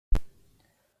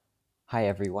Hi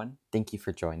everyone, thank you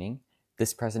for joining.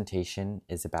 This presentation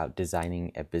is about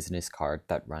designing a business card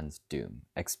that runs Doom,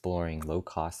 exploring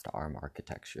low-cost ARM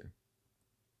architecture.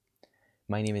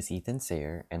 My name is Ethan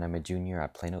Sayre, and I'm a junior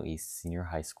at Plano East Senior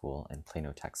High School in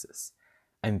Plano, Texas.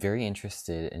 I'm very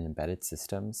interested in embedded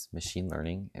systems, machine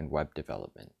learning, and web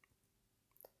development.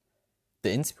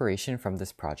 The inspiration from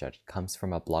this project comes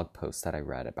from a blog post that I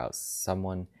read about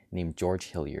someone named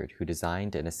George Hilliard who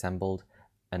designed and assembled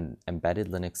an embedded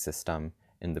Linux system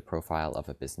in the profile of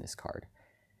a business card.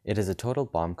 It is a total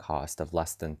BOM cost of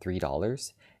less than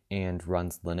 $3 and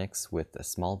runs Linux with a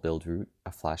small build root,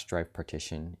 a flash drive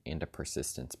partition, and a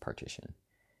persistence partition.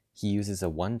 He uses a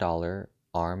 $1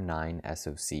 ARM9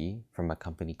 SoC from a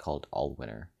company called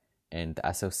Allwinner, and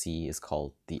the SoC is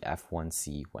called the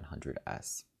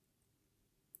F1C100S.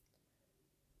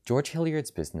 George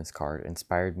Hilliard's business card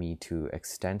inspired me to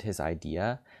extend his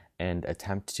idea and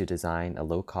attempt to design a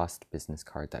low-cost business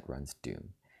card that runs Doom.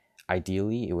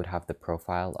 Ideally, it would have the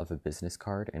profile of a business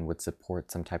card and would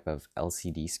support some type of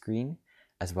LCD screen,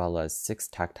 as well as 6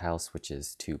 tactile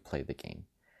switches to play the game.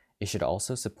 It should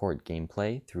also support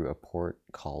gameplay through a port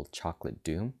called Chocolate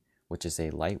Doom, which is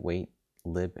a lightweight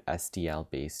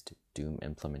libSTL-based Doom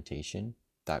implementation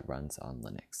that runs on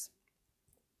Linux.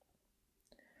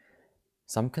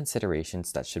 Some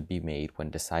considerations that should be made when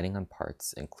deciding on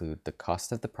parts include the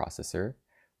cost of the processor,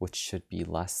 which should be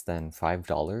less than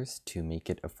 $5 to make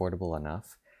it affordable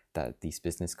enough that these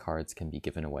business cards can be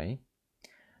given away.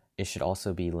 It should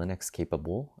also be Linux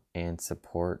capable and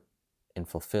support and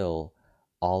fulfill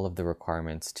all of the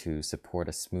requirements to support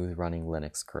a smooth running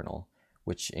Linux kernel,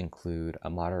 which include a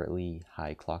moderately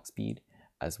high clock speed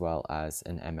as well as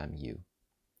an MMU.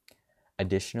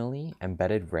 Additionally,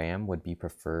 embedded RAM would be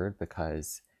preferred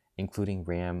because including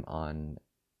RAM on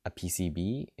a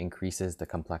PCB increases the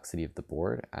complexity of the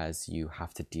board as you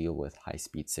have to deal with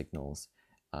high-speed signals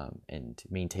and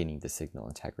maintaining the signal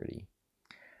integrity.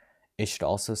 It should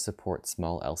also support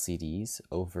small LCDs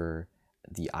over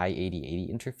the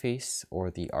i8080 interface or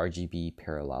the RGB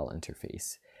parallel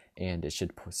interface, and it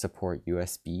should support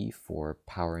USB for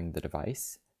powering the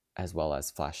device as well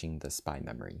as flashing the SPI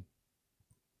memory.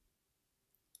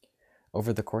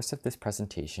 Over the course of this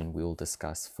presentation, we will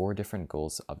discuss 4 different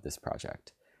goals of this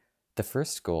project. The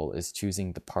first goal is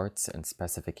choosing the parts and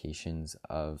specifications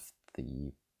of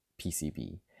the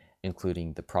PCB,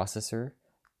 including the processor,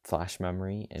 flash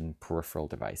memory, and peripheral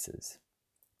devices.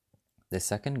 The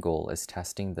second goal is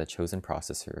testing the chosen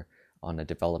processor on a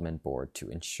development board to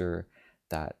ensure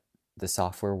that the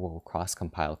software will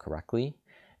cross-compile correctly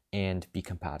and be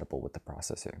compatible with the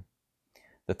processor.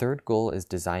 The third goal is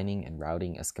designing and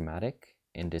routing a schematic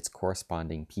and its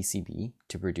corresponding PCB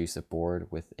to produce a board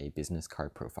with a business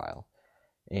card profile.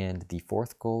 And the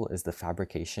fourth goal is the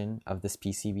fabrication of this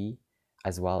PCB,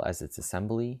 as well as its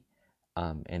assembly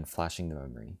and flashing the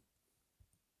memory.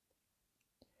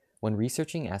 When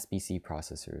researching SBC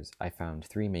processors, I found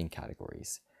 3 main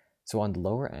categories. So on the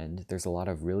lower end, there's a lot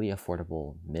of really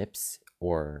affordable MIPS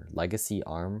or legacy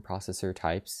ARM processor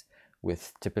types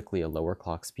with typically a lower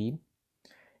clock speed.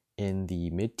 In the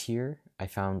mid-tier, I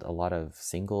found a lot of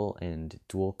single and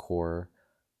dual-core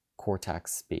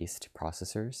Cortex-based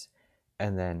processors.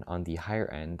 And then on the higher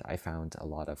end, I found a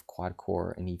lot of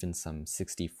quad-core and even some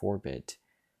 64-bit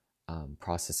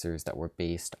processors that were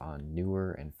based on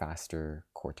newer and faster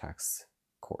Cortex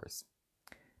cores.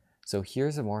 So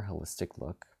here's a more holistic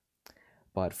look.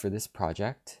 But for this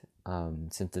project,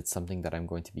 since it's something that I'm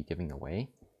going to be giving away,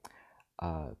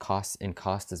 cost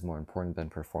is more important than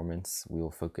performance, we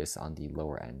will focus on the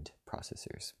lower end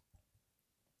processors.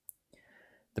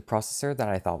 The processor that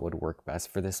I thought would work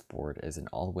best for this board is an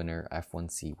Allwinner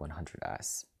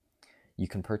F1C100S. You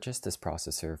can purchase this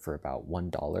processor for about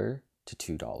 $1 to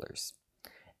 $2.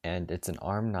 And it's an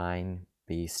ARM9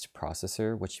 based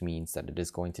processor, which means that it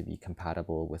is going to be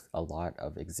compatible with a lot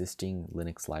of existing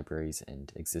Linux libraries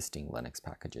and existing Linux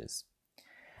packages.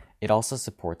 It also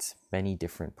supports many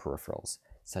different peripherals,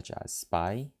 such as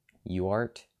SPI,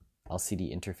 UART,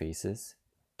 LCD interfaces,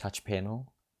 touch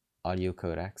panel, audio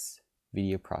codecs,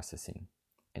 video processing,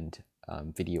 and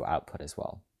video output as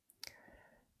well.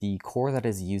 The core that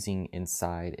is using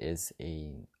inside is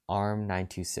a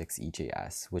ARM926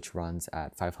 EJS, which runs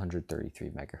at 533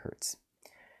 MHz.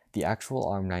 The actual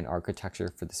ARM9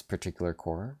 architecture for this particular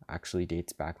core actually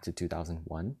dates back to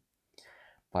 2001.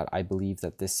 But I believe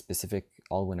that this specific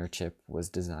Allwinner chip was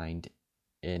designed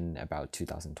in about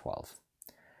 2012.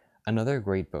 Another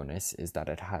great bonus is that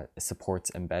it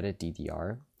supports embedded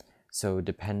DDR, so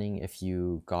depending if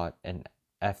you got an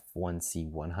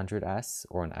F1C100S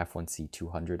or an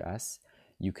F1C200S,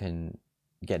 you can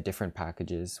get different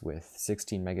packages with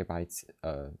 16 megabytes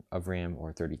of RAM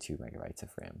or 32 megabytes of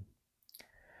RAM.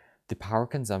 The power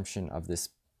consumption of this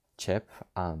chip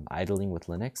idling with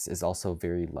Linux is also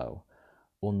very low,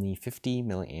 only 50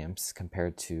 milliamps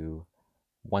compared to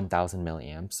 1000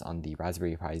 milliamps on the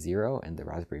Raspberry Pi Zero and the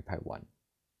Raspberry Pi 1.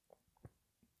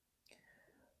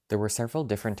 There were several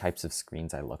different types of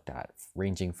screens I looked at,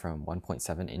 ranging from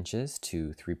 1.7 inches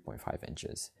to 3.5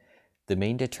 inches. The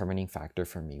main determining factor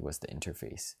for me was the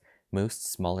interface.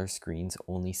 Most smaller screens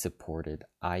only supported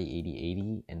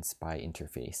i8080 and SPI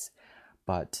interface,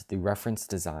 but the reference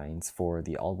designs for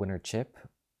the Allwinner chip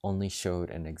only showed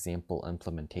an example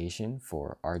implementation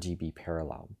for RGB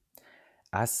parallel.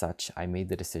 As such, I made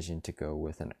the decision to go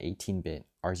with an 18-bit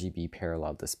RGB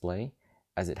parallel display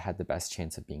as it had the best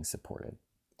chance of being supported.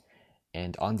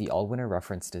 And on the Allwinner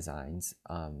reference designs,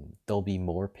 there'll be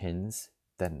more pins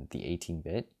than the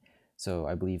 18-bit. So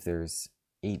I believe there's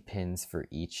 8 pins for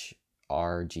each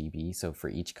RGB, so for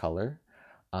each color.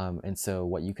 And so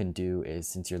what you can do is,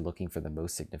 since you're looking for the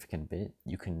most significant bit,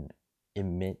 you can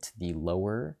omit the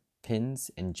lower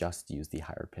pins and just use the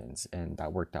higher pins. And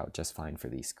that worked out just fine for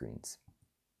these screens.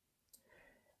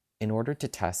 In order to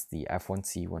test the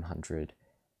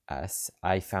F1C100S,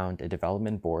 I found a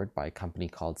development board by a company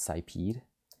called Sayre.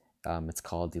 It's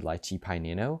called the Lychee Pi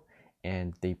Nano,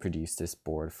 and they produced this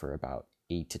board for about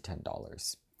 $8 to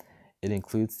 $10. It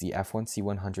includes the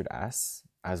F1C100S,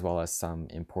 as well as some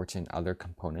important other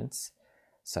components,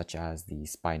 such as the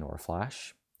SPI NOR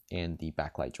flash and the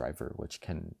backlight driver, which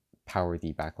can power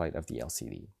the backlight of the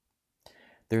LCD.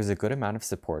 There's a good amount of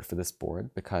support for this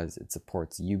board because it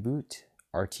supports U-Boot,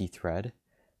 RT-Thread,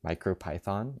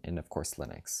 MicroPython, and of course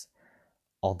Linux.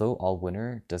 Although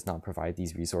Allwinner does not provide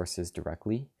these resources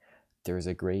directly, there is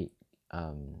a great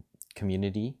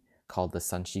community called the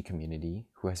Sunshi community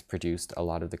who has produced a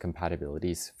lot of the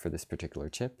compatibilities for this particular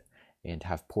chip and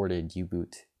have ported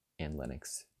U-Boot and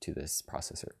Linux to this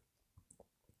processor.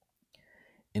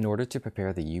 In order to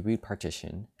prepare the U-Boot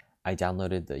partition, I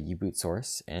downloaded the U-Boot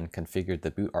source and configured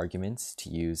the boot arguments to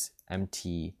use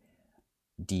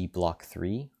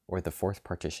mtdblock3, or the fourth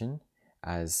partition,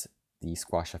 as the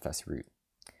squashfs root.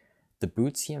 The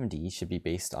boot CMD should be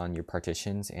based on your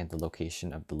partitions and the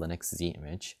location of the Linux Z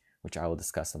image, which I will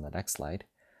discuss on the next slide.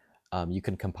 You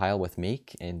can compile with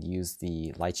make and use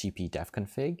the lycheep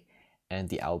defconfig, and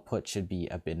the output should be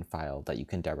a bin file that you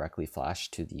can directly flash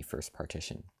to the first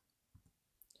partition.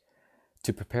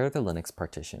 To prepare the Linux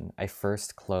partition, I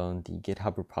first cloned the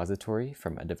GitHub repository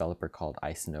from a developer called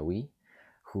iSnowy,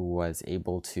 who was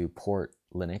able to port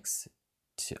Linux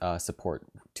support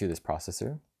to this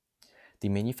processor. The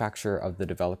manufacturer of the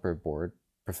developer board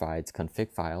provides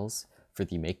config files for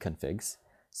the make configs,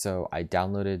 so I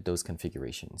downloaded those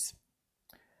configurations.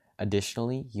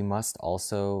 Additionally, you must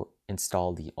also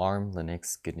install the ARM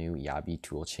Linux GNU Yabi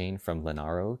toolchain from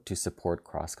Linaro to support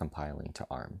cross-compiling to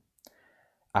ARM.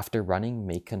 After running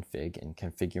makeconfig and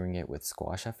configuring it with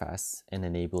squashfs and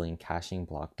enabling caching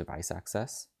block device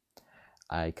access,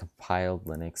 I compiled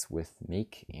Linux with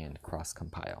make and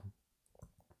cross-compile.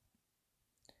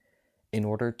 In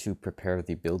order to prepare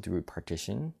the build root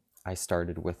partition, I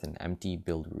started with an empty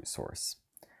build root source.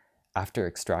 After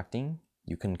extracting,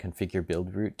 you can configure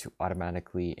build root to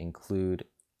automatically include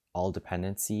all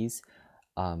dependencies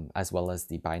as well as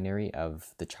the binary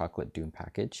of the Chocolate Doom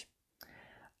package.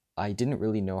 I didn't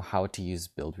really know how to use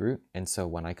build root, and so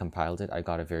when I compiled it, I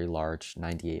got a very large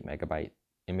 98 megabyte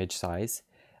image size,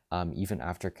 even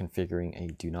after configuring a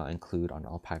do not include on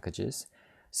all packages.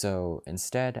 So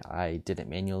instead, I did it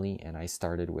manually, and I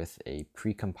started with a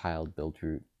pre-compiled build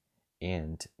root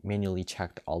and manually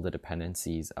checked all the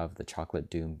dependencies of the Chocolate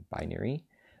Doom binary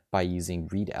by using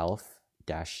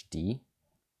readelf-d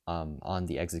on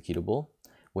the executable,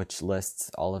 which lists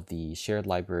all of the shared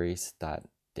libraries that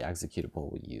the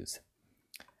executable will use.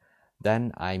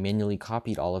 Then I manually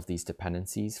copied all of these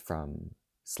dependencies from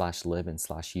 /lib and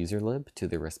 /userlib to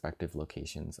their respective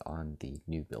locations on the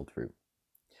new build root.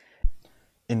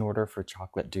 In order for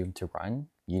Chocolate Doom to run,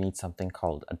 you need something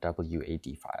called a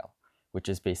WAD file, which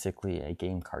is basically a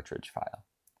game cartridge file.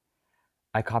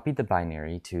 I copied the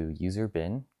binary to user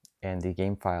bin and the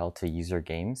game file to user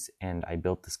games, and I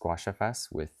built the squashfs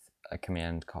with a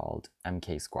command called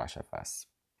mksquashfs.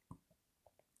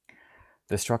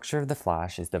 The structure of the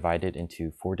flash is divided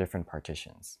into 4 different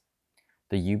partitions.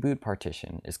 The U-Boot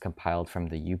partition is compiled from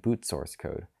the U-Boot source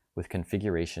code with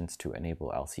configurations to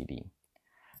enable LCD.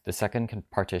 The second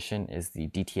partition is the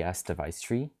DTS device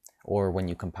tree, or when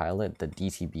you compile it, the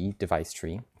DTB device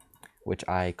tree, which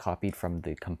I copied from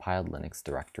the compiled Linux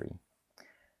directory.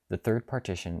 The third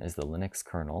partition is the Linux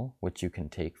kernel, which you can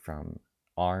take from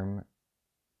ARM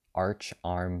arch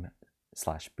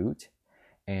arm/boot,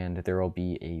 and there will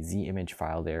be a Z-image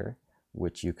file there,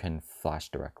 which you can flash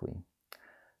directly.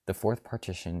 The fourth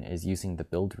partition is using the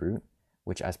build root,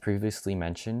 which, as previously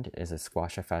mentioned, is a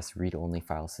squashfs read-only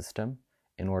file system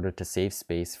in order to save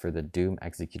space for the Doom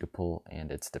executable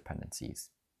and its dependencies.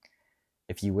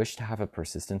 If you wish to have a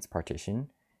persistence partition,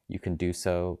 you can do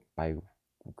so by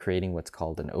creating what's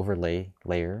called an overlay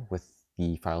layer with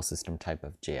the file system type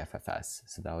of JFFS.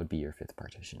 So that would be your fifth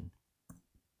partition.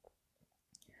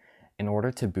 In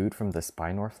order to boot from the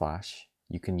spine or flash,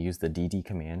 you can use the dd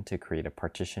command to create a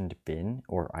partitioned bin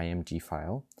or img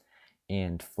file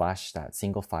and flash that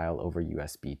single file over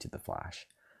USB to the flash.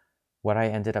 What I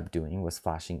ended up doing was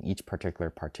flashing each particular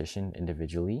partition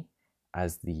individually,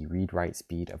 as the read-write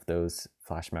speed of those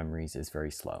flash memories is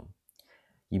very slow.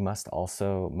 You must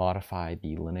also modify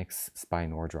the Linux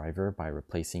spinor driver by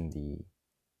replacing the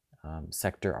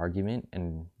sector argument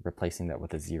and replacing that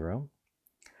with a 0.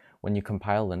 When you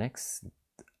compile Linux,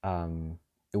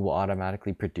 it will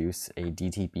automatically produce a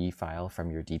DTB file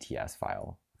from your DTS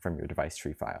file, from your device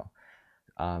tree file.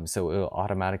 So it will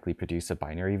automatically produce a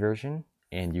binary version,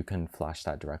 and you can flash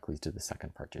that directly to the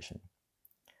second partition.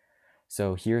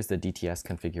 So here's the DTS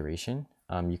configuration.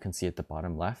 You can see at the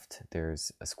bottom left,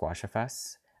 there's a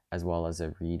squashfs as well as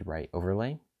a read-write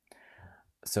overlay.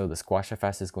 So the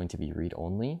squashfs is going to be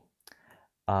read-only,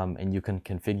 and you can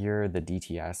configure the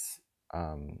DTS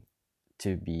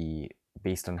to be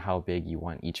based on how big you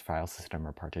want each file system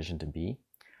or partition to be.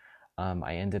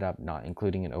 I ended up not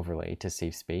including an overlay to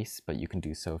save space, but you can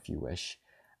do so if you wish.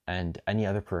 And any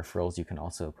other peripherals you can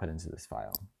also put into this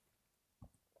file.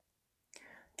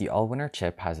 The Allwinner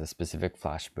chip has a specific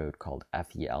flash mode called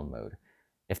FEL mode.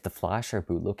 If the flash or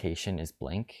boot location is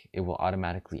blank, it will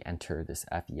automatically enter this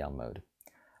FEL mode.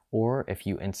 Or if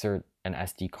you insert an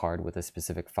SD card with a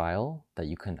specific file that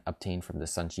you can obtain from the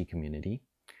Sunshi community,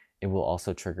 it will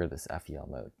also trigger this FEL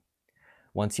mode.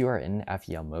 Once you are in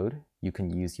FEL mode, you can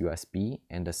use USB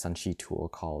and a Sunshi tool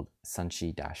called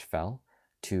Sunshi-fel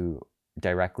to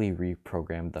directly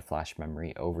reprogram the flash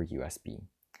memory over USB.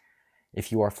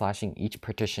 If you are flashing each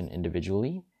partition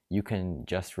individually, you can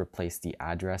just replace the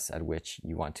address at which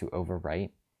you want to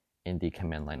overwrite in the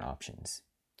command line options.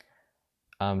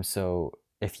 So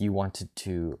if you wanted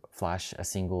to flash a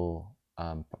single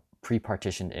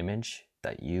pre-partitioned image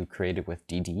that you created with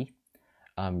DD,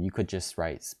 you could just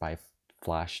write by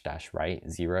flash-write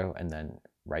 0 and then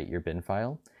write your bin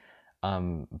file.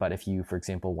 But if you, for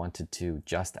example, wanted to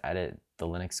just edit the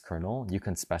Linux kernel, you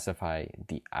can specify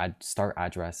the start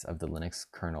address of the Linux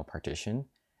kernel partition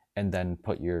and then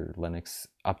put your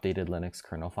updated Linux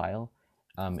kernel file,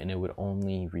 and it would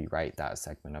only rewrite that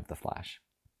segment of the flash.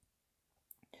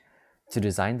 To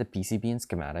design the PCB and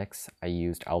schematics, I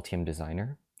used Altium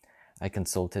Designer. I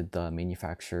consulted the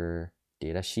manufacturer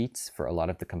data sheets for a lot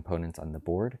of the components on the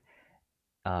board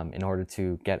in order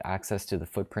to get access to the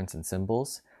footprints and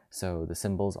symbols. So the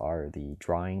symbols are the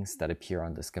drawings that appear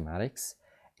on the schematics,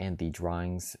 and the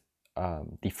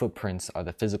footprints are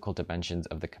the physical dimensions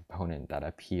of the component that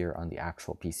appear on the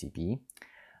actual PCB.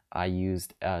 I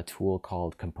used a tool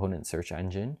called Component Search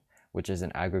Engine, which is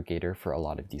an aggregator for a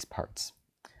lot of these parts.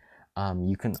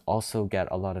 You can also get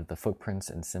a lot of the footprints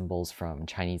and symbols from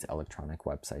Chinese electronic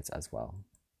websites as well.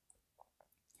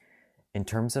 In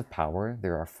terms of power,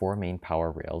 there are 4 main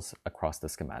power rails across the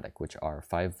schematic, which are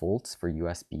 5 volts for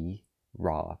USB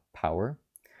raw power,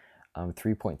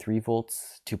 3.3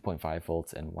 volts, 2.5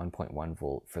 volts, and 1.1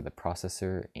 volt for the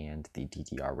processor and the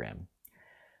DDR RAM.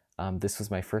 This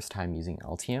was my first time using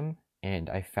Altium, and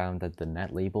I found that the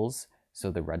net labels,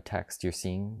 so the red text you're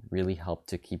seeing, really help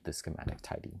to keep the schematic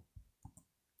tidy.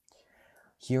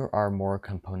 Here are more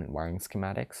component wiring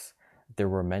schematics. There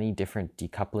were many different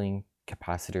decoupling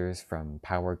capacitors from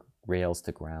power rails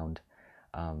to ground.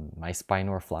 My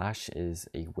spinor flash is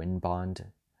a WinBond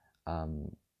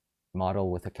model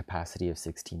with a capacity of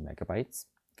 16 megabytes.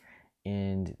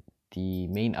 And the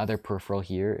main other peripheral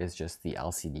here is just the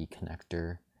LCD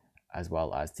connector as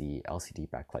well as the LCD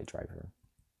backlight driver.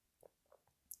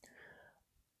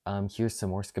 Here's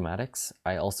some more schematics.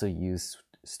 I also use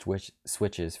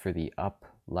switches for the up,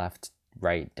 left,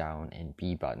 right, down, and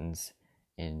B buttons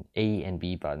in A and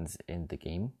B buttons in the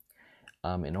game.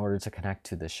 In order to connect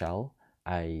to the shell,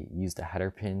 I used a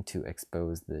header pin to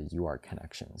expose the UART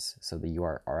connections, so the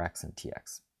UART RX and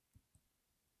TX.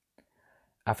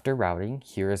 After routing,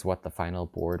 here is what the final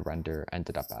board render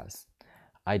ended up as.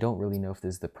 I don't really know if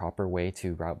this is the proper way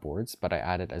to route boards, but I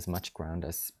added as much ground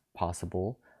as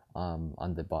possible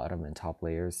on the bottom and top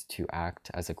layers to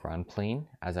act as a ground plane,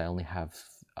 as I only have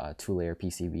a 2-layer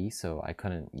PCB, so I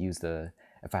couldn't use the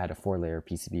If I had a 4-layer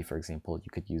PCB, for example,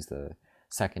 you could use the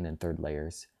second and third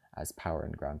layers as power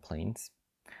and ground planes.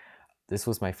 This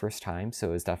was my first time, so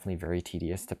it was definitely very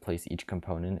tedious to place each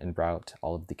component and route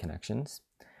all of the connections.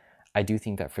 I do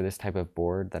think that for this type of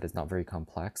board that is not very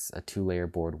complex, a 2-layer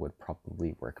board would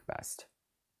probably work best.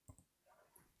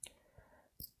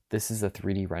 This is a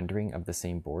 3D rendering of the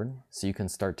same board, so you can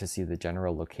start to see the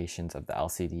general locations of the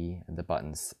LCD and the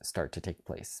buttons start to take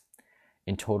place.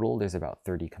 In total, there's about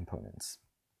 30 components.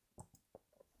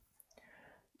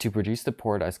 To produce the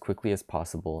board as quickly as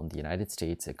possible in the United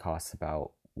States, it costs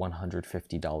about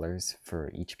 $150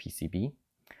 for each PCB.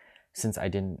 Since I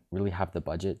didn't really have the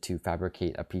budget to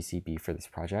fabricate a PCB for this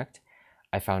project,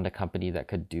 I found a company that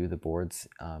could do the boards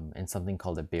in something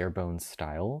called a bare bones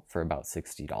style for about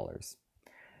 $60.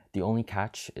 The only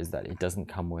catch is that it doesn't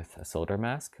come with a solder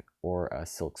mask or a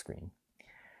silk screen.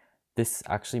 This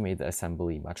actually made the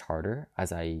assembly much harder,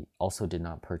 as I also did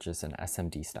not purchase an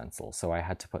SMD stencil, so I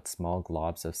had to put small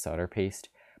globs of solder paste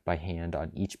by hand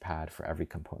on each pad for every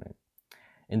component.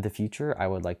 In the future, I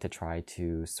would like to try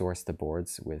to source the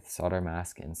boards with solder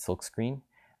mask and silk screen,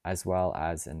 as well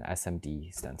as an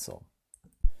SMD stencil.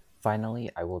 Finally,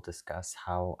 I will discuss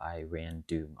how I ran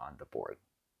Doom on the board.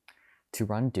 To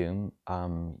run Doom,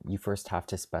 you first have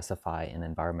to specify an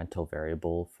environmental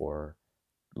variable for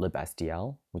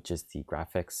libstdl, which is the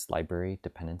graphics library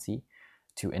dependency,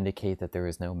 to indicate that there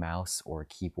is no mouse or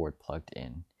keyboard plugged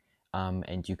in.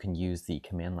 And you can use the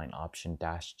command line option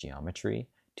 -geometry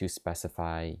to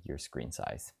specify your screen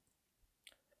size.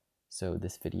 So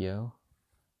this video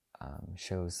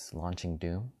shows launching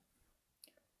Doom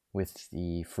with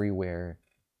the freeware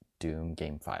Doom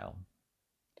game file.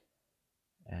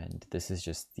 And this is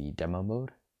just the demo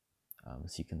mode.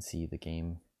 So you can see the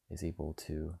game is able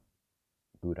to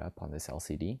boot up on this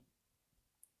LCD.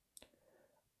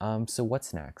 So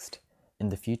what's next? In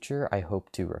the future, I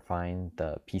hope to refine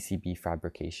the PCB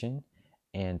fabrication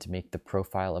and make the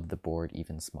profile of the board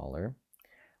even smaller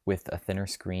with a thinner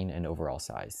screen and overall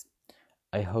size.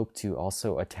 I hope to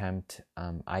also attempt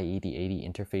i8080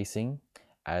 interfacing,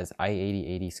 as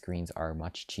i8080 screens are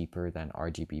much cheaper than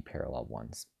RGB parallel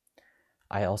ones.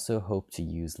 I also hope to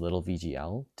use Little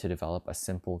VGL to develop a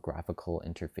simple graphical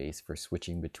interface for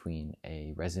switching between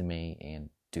a resume and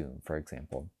Doom, for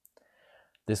example.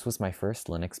 This was my first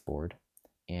Linux board,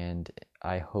 and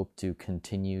I hope to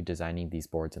continue designing these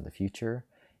boards in the future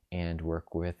and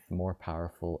work with more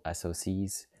powerful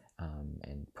SoCs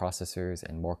and processors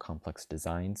and more complex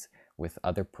designs with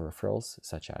other peripherals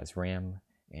such as RAM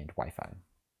and Wi-Fi.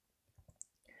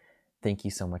 Thank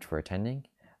you so much for attending.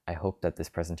 I hope that this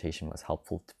presentation was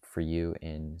helpful for you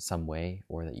in some way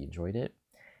or that you enjoyed it.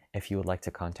 If you would like to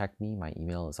contact me, my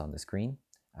email is on the screen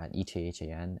at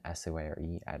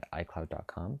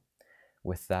ethansoire@icloud.com.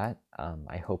 With that,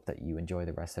 I hope that you enjoy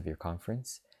the rest of your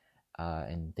conference,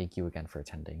 and thank you again for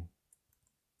attending.